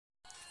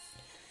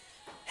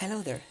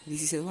Hello there,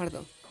 this is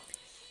Eduardo.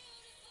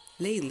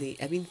 Lately,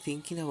 I've been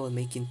thinking about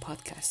making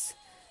podcasts,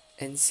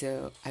 and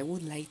so I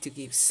would like to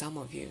give some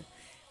of you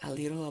a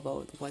little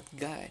about what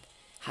God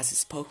has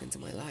spoken to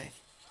my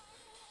life.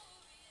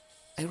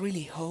 I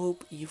really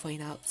hope you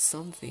find out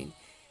something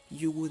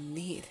you would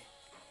need,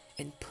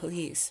 and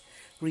please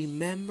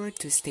remember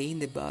to stay in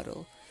the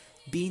battle,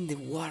 being the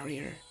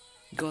warrior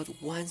God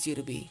wants you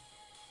to be.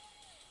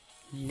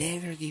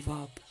 Never give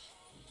up,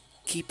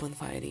 keep on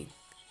fighting,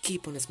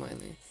 keep on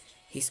smiling.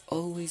 He's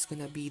always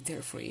gonna be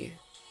there for you.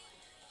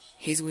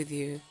 He's with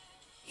you,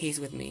 he's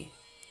with me.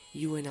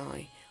 You and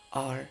I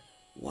are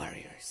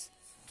warriors.